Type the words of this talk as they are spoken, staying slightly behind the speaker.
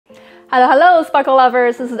Hello sparkle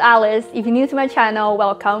lovers, this is Alice. If you're new to my channel,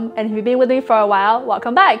 welcome, and if you've been with me for a while,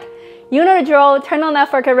 welcome back. You know the drill, turn on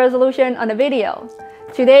that 4K resolution on the video.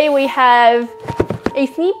 Today we have a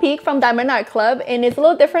sneak peek from Diamond Art Club, and it's a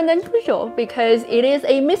little different than usual because it is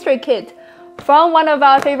a mystery kit from one of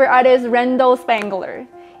our favorite artists, Randal Spangler.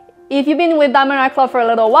 If you've been with Diamond Art Club for a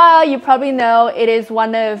little while, you probably know it is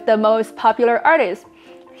one of the most popular artists.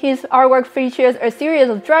 His artwork features a series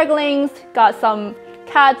of draglings, got some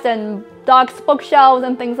cats and dogs bookshelves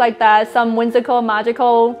and things like that, some whimsical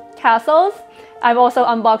magical castles. I've also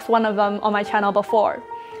unboxed one of them on my channel before.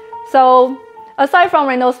 So aside from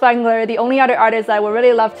Randal Spangler, the only other artist I would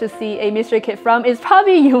really love to see a mystery kit from is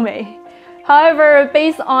probably Yume. However,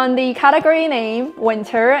 based on the category name,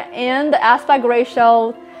 winter, and the aspect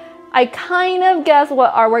ratio, I kind of guess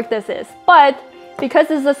what artwork this is. But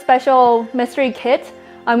because it's a special mystery kit,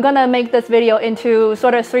 I'm gonna make this video into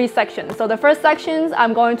sort of 3 sections. So the first sections,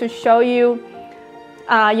 I'm going to show you,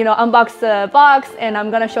 unbox the box, and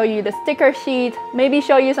I'm gonna show you the sticker sheet, maybe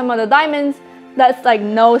show you some of the diamonds. That's like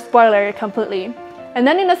no spoiler completely. And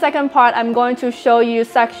then in the second part, I'm going to show you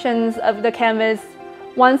sections of the canvas,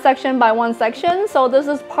 one section by one section. So this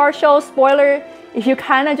is partial spoiler. If you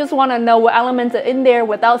kind of just want to know what elements are in there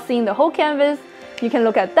without seeing the whole canvas, you can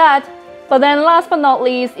look at that. But then last but not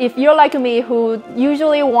least, if you're like me who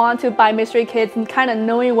usually want to buy mystery kits and kind of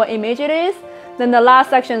knowing what image it is, then the last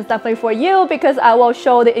section is definitely for you because I will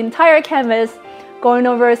show the entire canvas, going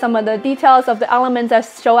over some of the details of the elements that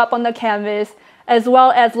show up on the canvas, as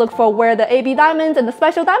well as look for where the AB diamonds and the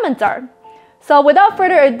special diamonds are. So without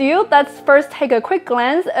further ado, let's first take a quick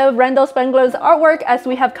glance of Randal Spangler's artwork as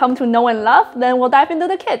we have come to know and love, then we'll dive into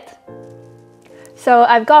the kit. So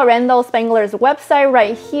I've got Randal Spangler's website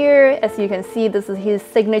right here. As you can see, this is his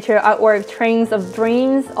signature artwork, Trains of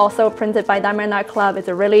Dreams, also printed by Diamond Art Club. It's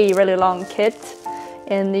a really, really long kit.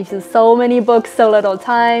 And this is so many books, so little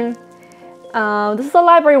time. This is a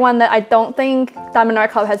library one that I don't think Diamond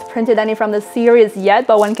Art Club has printed any from the series yet,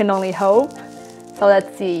 but one can only hope. So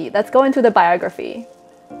let's see, let's go into the biography.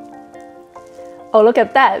 Oh, look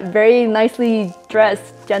at that, very nicely dressed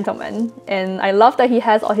gentleman. And I love that he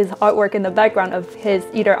has all his artwork in the background of his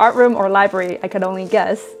either art room or library, I could only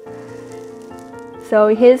guess. So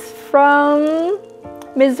he's from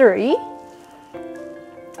Missouri.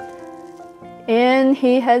 And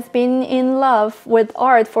he has been in love with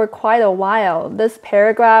art for quite a while. This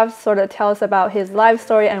paragraph sort of tells about his life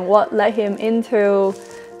story and what led him into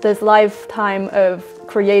this lifetime of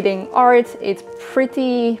creating art. It's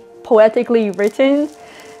pretty poetically written.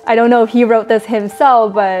 I don't know if he wrote this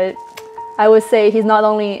himself, but I would say he's not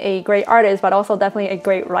only a great artist, but also definitely a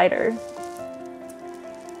great writer.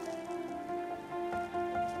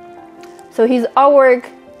 So his artwork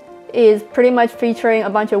is pretty much featuring a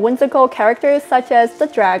bunch of whimsical characters such as the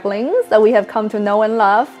draglings that we have come to know and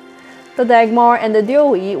love, the Dagmar and the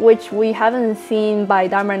Dewey, which we haven't seen by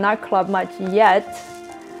Diamond Art Club much yet.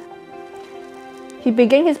 He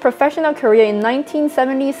began his professional career in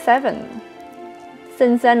 1977.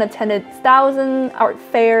 Since then, attended 1,000 art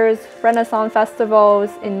fairs, Renaissance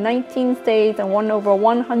festivals in 19 states, and won over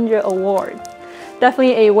 100 awards.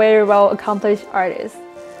 Definitely a very well-accomplished artist.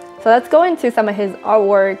 So let's go into some of his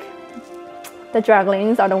artwork. The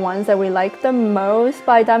draglings are the ones that we like the most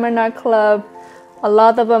by Diamond Art Club. A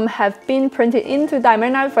lot of them have been printed into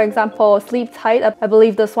Diamond Art. For example, Sleep Tight, I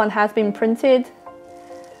believe this one has been printed.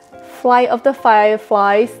 Flight of the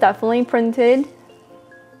Fireflies, definitely printed.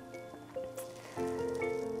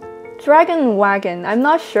 Dragon Wagon, I'm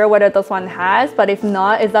not sure whether this one has, but if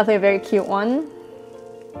not, it's definitely a very cute one.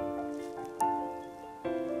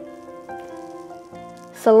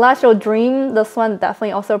 Celestial Dream, this one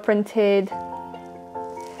definitely also printed.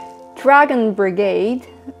 Dragon Brigade,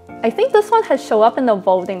 I think this one has shown up in the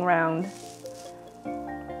voting round.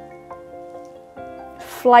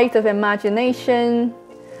 Flight of Imagination.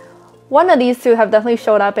 One of these two have definitely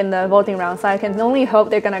showed up in the voting round, so I can only hope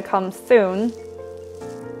they're gonna come soon.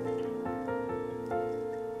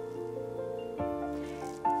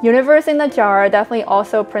 Universe in the Jar, definitely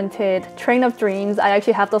also printed. Train of Dreams, I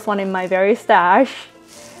actually have this one in my very stash.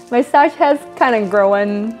 My stash has kind of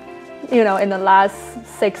grown, in the last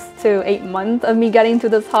 6 to 8 months of me getting to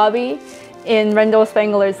this hobby. And Randal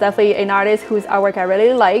Spangler is definitely an artist whose artwork I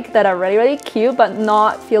really like, that are really, really cute, but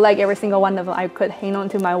not feel like every single one of them I could hang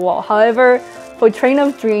onto my wall. However, for Train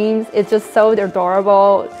of Dreams, it's just so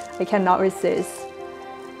adorable, I cannot resist.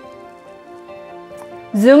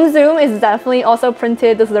 Zoom Zoom is definitely also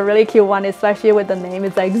printed. This is a really cute one, especially with the name.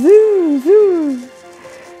 It's like Zoom Zoom.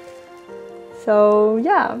 So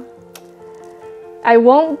yeah. I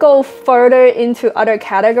won't go further into other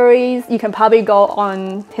categories. You can probably go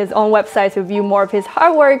on his own website to view more of his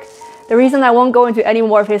artwork. The reason I won't go into any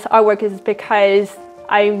more of his artwork is because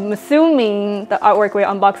I'm assuming the artwork we're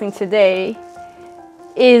unboxing today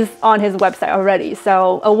is on his website already.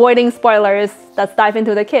 So avoiding spoilers, let's dive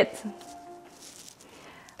into the kit.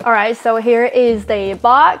 Alright, so here is the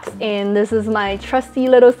box, and this is my trusty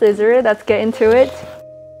little scissor. Let's get into it.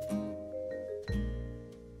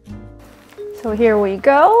 So here we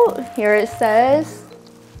go. Here it says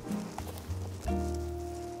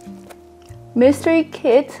Mystery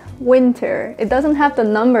Kit Winter. It doesn't have the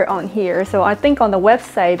number on here, so I think on the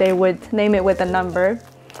website they would name it with a number.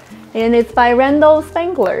 And it's by Randal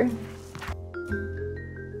Spangler.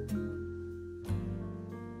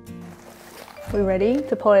 We ready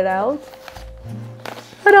to pull it out?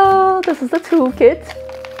 Ta-da! This is the toolkit.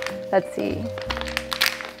 Let's see.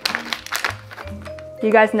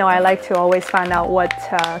 You guys know I like to always find out what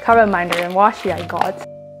cover minder and washi I got.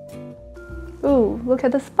 Ooh, look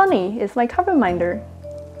at this bunny. It's my cover minder.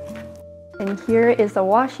 And here is the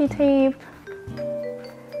washi tape.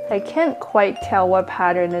 I can't quite tell what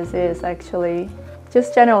pattern this is actually.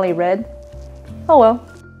 Just generally red. Oh well.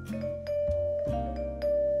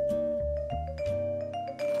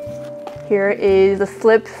 Here is the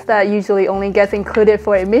slip that usually only gets included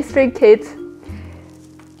for a mystery kit.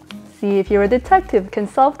 See if you're a detective can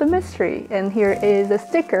solve the mystery. And here is a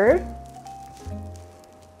sticker.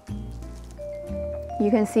 You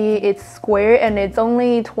can see it's square and it's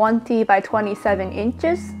only 20 by 27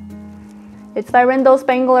 inches. It's by Randal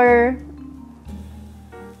Spangler.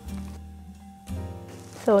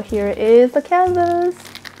 So here is the canvas.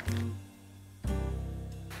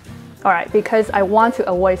 Alright, because I want to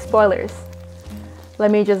avoid spoilers, let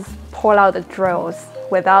me just pull out the drawers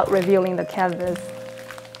without revealing the canvas.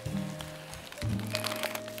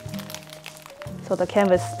 So the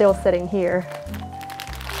canvas is still sitting here.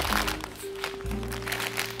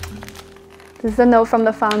 This is a note from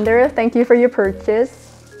the founder. Thank you for your purchase.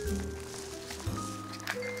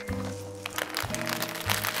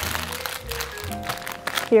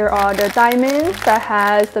 Here are the diamonds that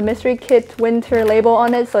has the Mystery Kit Winter label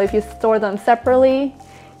on it. So if you store them separately,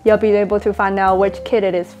 you'll be able to find out which kit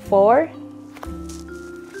it is for.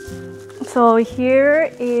 So here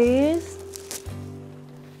is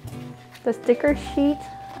the sticker sheet.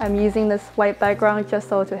 I'm using this white background just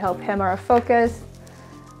so to help camera focus.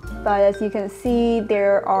 But as you can see,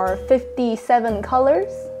 there are 57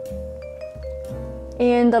 colors.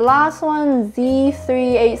 And the last one,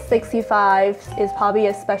 Z3865, is probably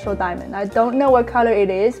a special diamond. I don't know what color it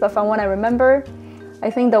is, but from what I remember, I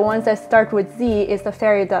think the ones that start with Z is the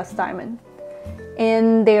fairy dust diamond.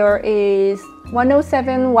 And there is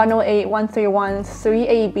 107, 108, 131, 3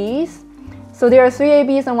 ABs. So there are 3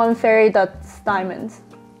 ABs and 1 fairy dust diamond.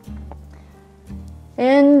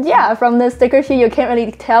 And yeah, from the sticker sheet, you can't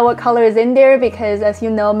really tell what color is in there because, as you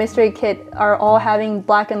know, mystery kit are all having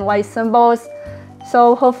black and white symbols.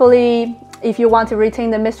 So hopefully, if you want to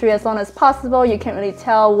retain the mystery as long as possible, you can't really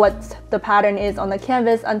tell what the pattern is on the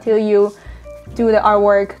canvas until you do the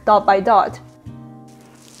artwork dot by dot.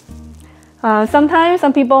 Sometimes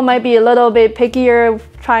some people might be a little bit pickier,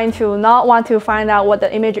 trying to not want to find out what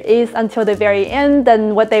the image is until the very end.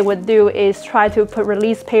 Then what they would do is try to put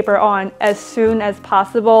release paper on as soon as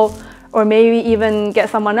possible, or maybe even get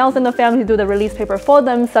someone else in the family to do the release paper for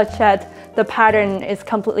them, such that the pattern is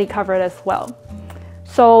completely covered as well.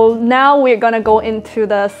 So now we're gonna go into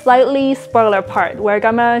the slightly spoiler part. We're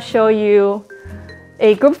gonna show you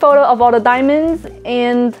a group photo of all the diamonds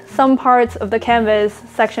and some parts of the canvas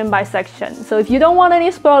section by section. So if you don't want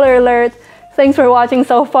any spoiler alert, thanks for watching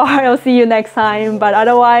so far. I'll see you next time, but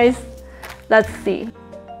otherwise, let's see.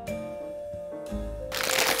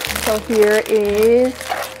 So here is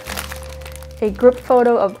a group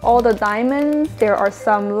photo of all the diamonds. There are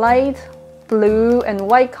some light blue and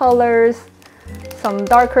white colors, some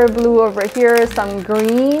darker blue over here, some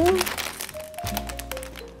green.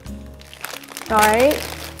 Alright,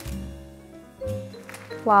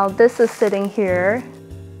 while this is sitting here,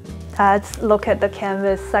 let's look at the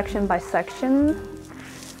canvas section by section.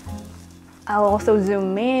 I'll also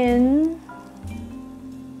zoom in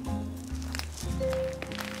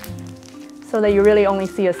so that you really only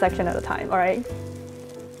see a section at a time, alright?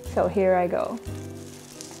 So here I go.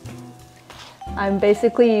 I'm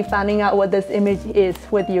basically finding out what this image is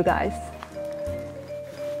with you guys.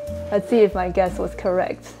 Let's see if my guess was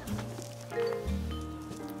correct.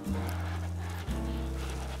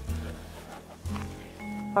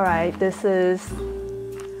 Alright, this is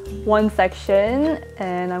one section,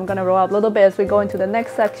 and I'm gonna roll up a little bit as we go into the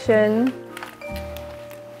next section.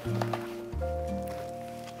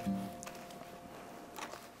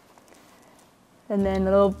 And then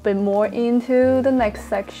a little bit more into the next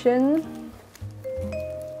section.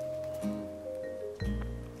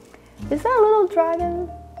 Is that a little dragon?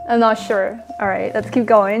 I'm not sure. All right, let's keep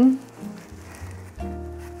going.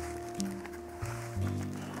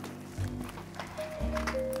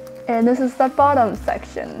 And this is the bottom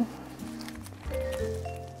section.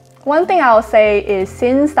 One thing I'll say is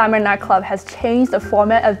since Diamond Art Club has changed the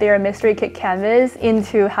format of their mystery kit canvas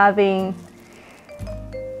into having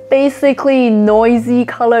basically noisy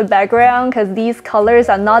color background, because these colors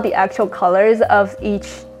are not the actual colors of each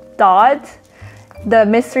dot, the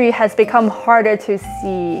mystery has become harder to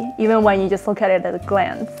see even when you just look at it at a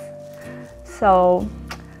glance. So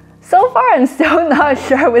far I'm still not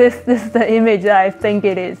sure if this is the image that I think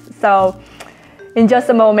it is. So in just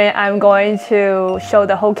a moment, I'm going to show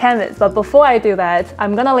the whole canvas. But before I do that,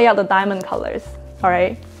 I'm gonna lay out the diamond colors, all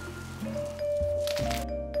right?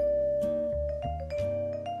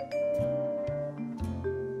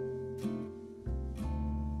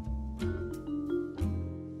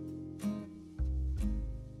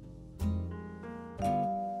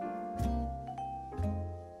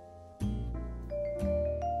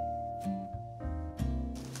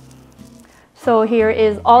 So here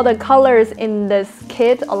is all the colors in this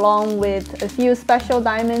kit along with a few special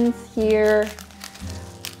diamonds here.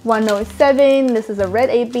 107, this is a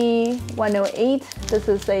red AB. 108, this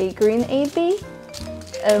is a green AB.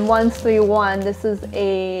 And 131, this is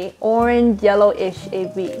a orange yellowish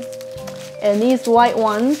AB. And these white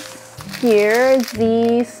ones here,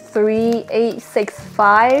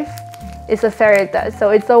 Z3865, is a fairy dust.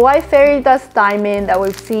 So it's a white fairy dust diamond that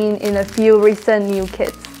we've seen in a few recent new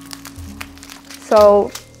kits.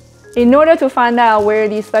 So in order to find out where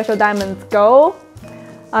these special diamonds go,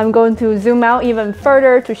 I'm going to zoom out even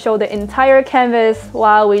further to show the entire canvas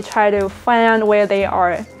while we try to find where they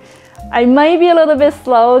are. I might be a little bit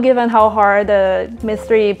slow given how hard the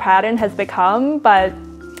mystery pattern has become, but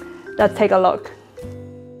let's take a look.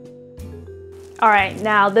 Alright,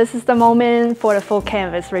 now this is the moment for the full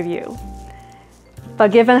canvas review.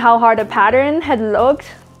 But given how hard the pattern had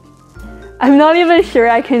looked, I'm not even sure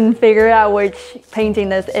I can figure out which painting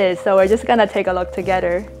this is, so we're just gonna take a look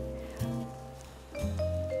together.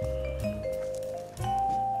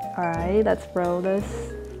 Alright, let's roll this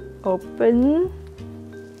open.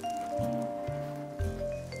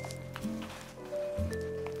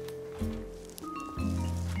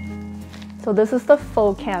 So this is the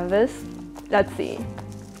full canvas. Let's see.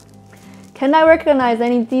 Can I recognize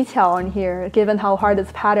any detail on here given how hard this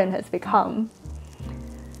pattern has become?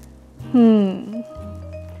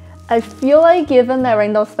 I feel like given that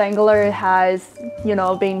Randal Spangler has,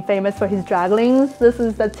 been famous for his draglings, this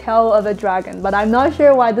is the tail of a dragon, but I'm not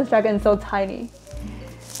sure why this dragon is so tiny.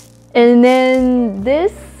 And then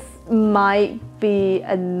this might be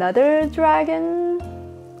another dragon.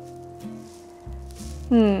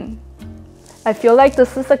 I feel like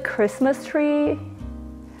this is a Christmas tree,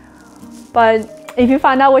 but if you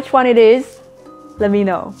find out which one it is, let me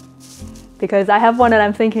know, because I have one that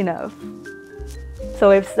I'm thinking of. So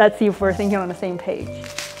let's see if we're thinking on the same page.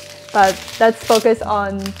 But let's focus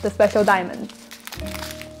on the special diamonds.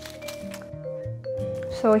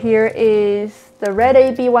 So here is the red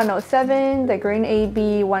AB 107, the green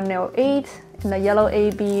AB 108, and the yellow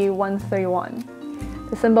AB 131.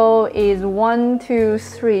 The symbol is 1, 2,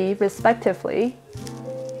 3 respectively.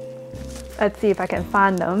 Let's see if I can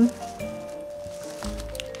find them.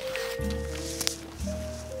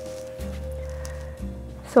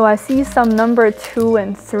 So I see some number 2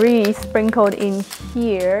 and 3 sprinkled in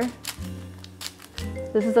here.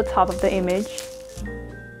 This is the top of the image.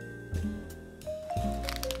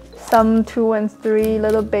 Some 2 and 3 a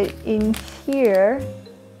little bit in here,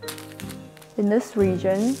 in this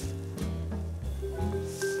region.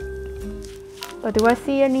 But do I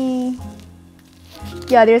see any?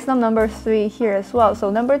 Yeah, there's some number 3 here as well. So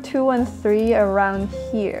number 2 and 3 around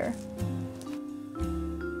here.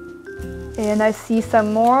 And I see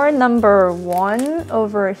some more number 1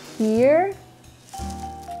 over here.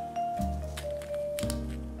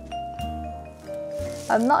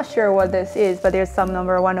 I'm not sure what this is, but there's some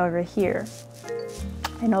number 1 over here.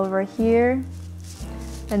 And over here.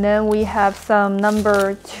 And then we have some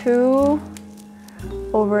number 2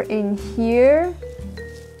 over in here.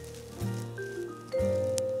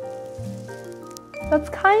 That's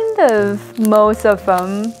kind of most of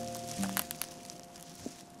them,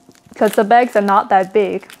 because the bags are not that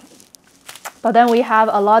big. But then we have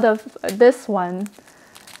a lot of this one,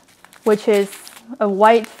 which is a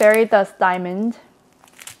white fairy dust diamond.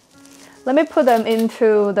 Let me put them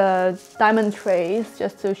into the diamond trays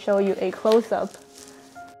just to show you a close-up.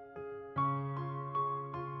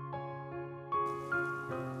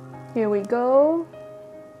 Here we go.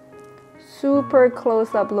 Super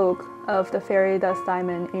close-up look of the fairy dust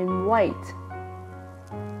diamond in white.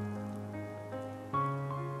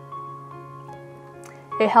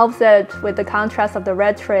 It helps that with the contrast of the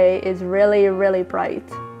red tray is really, really bright.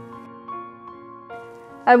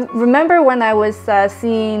 I remember when I was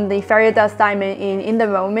seeing the fairy dust diamond in the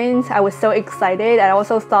moment, I was so excited. I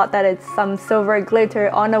also thought that it's some silver glitter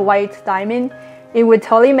on a white diamond. It would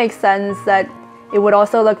totally make sense that it would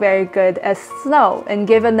also look very good as snow. And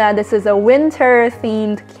given that this is a winter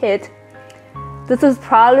themed kit, this is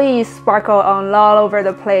probably sparkle on all over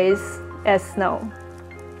the place as snow.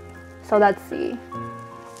 So let's see.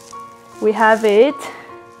 We have it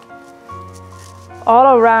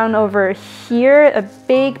all around over here, a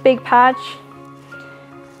big patch.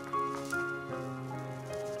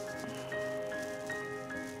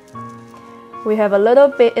 We have a little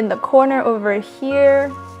bit in the corner over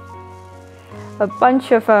here, a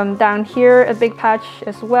bunch of them down here, a big patch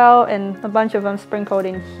as well, and a bunch of them sprinkled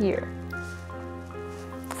in here.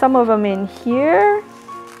 Some of them in here,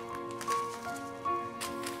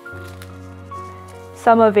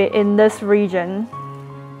 some of it in this region.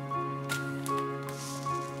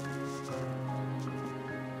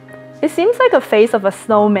 It seems like a face of a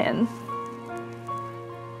snowman,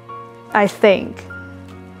 I think.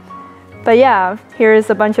 But yeah, here's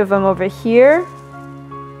a bunch of them over here.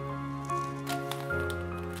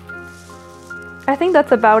 I think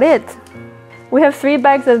that's about it. We have 3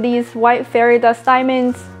 bags of these white fairy dust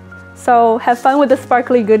diamonds, so have fun with the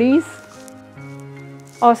sparkly goodies.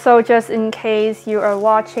 Also, just in case you are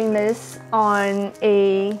watching this on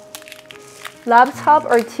a laptop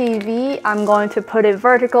or TV, I'm going to put it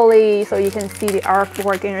vertically so you can see the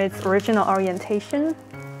artwork in its original orientation.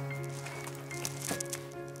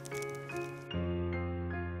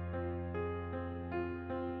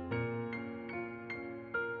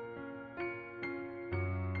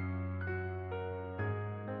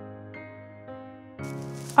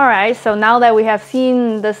 Alright, so now that we have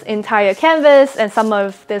seen this entire canvas and some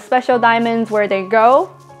of the special diamonds where they go,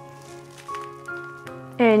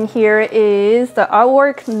 and here is the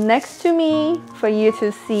artwork next to me for you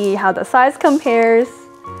to see how the size compares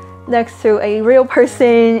next to a real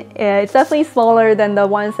person. It's definitely smaller than the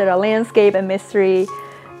ones that are landscape and mystery.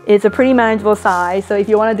 It's a pretty manageable size, so if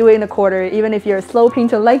you want to do it in a quarter, even if you're a slow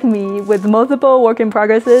painter like me with multiple work in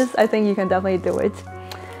progresses, I think you can definitely do it.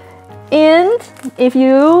 And if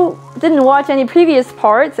you didn't watch any previous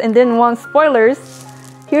parts and didn't want spoilers,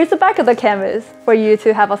 here's the back of the canvas for you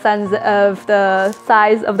to have a sense of the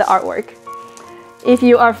size of the artwork. If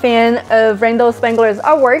you are a fan of Randal Spangler's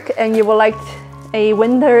artwork and you would like a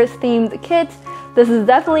winter themed kit, this is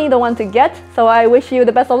definitely the one to get, so I wish you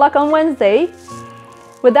the best of luck on Wednesday.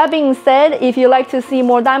 With that being said, if you'd like to see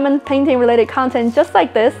more diamond painting related content just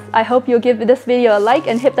like this, I hope you'll give this video a like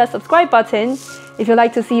and hit that subscribe button. If you'd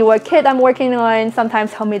like to see what kit I'm working on,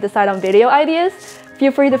 sometimes help me decide on video ideas,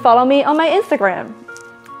 feel free to follow me on my Instagram.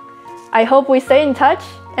 I hope we stay in touch,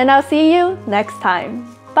 and I'll see you next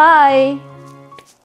time. Bye!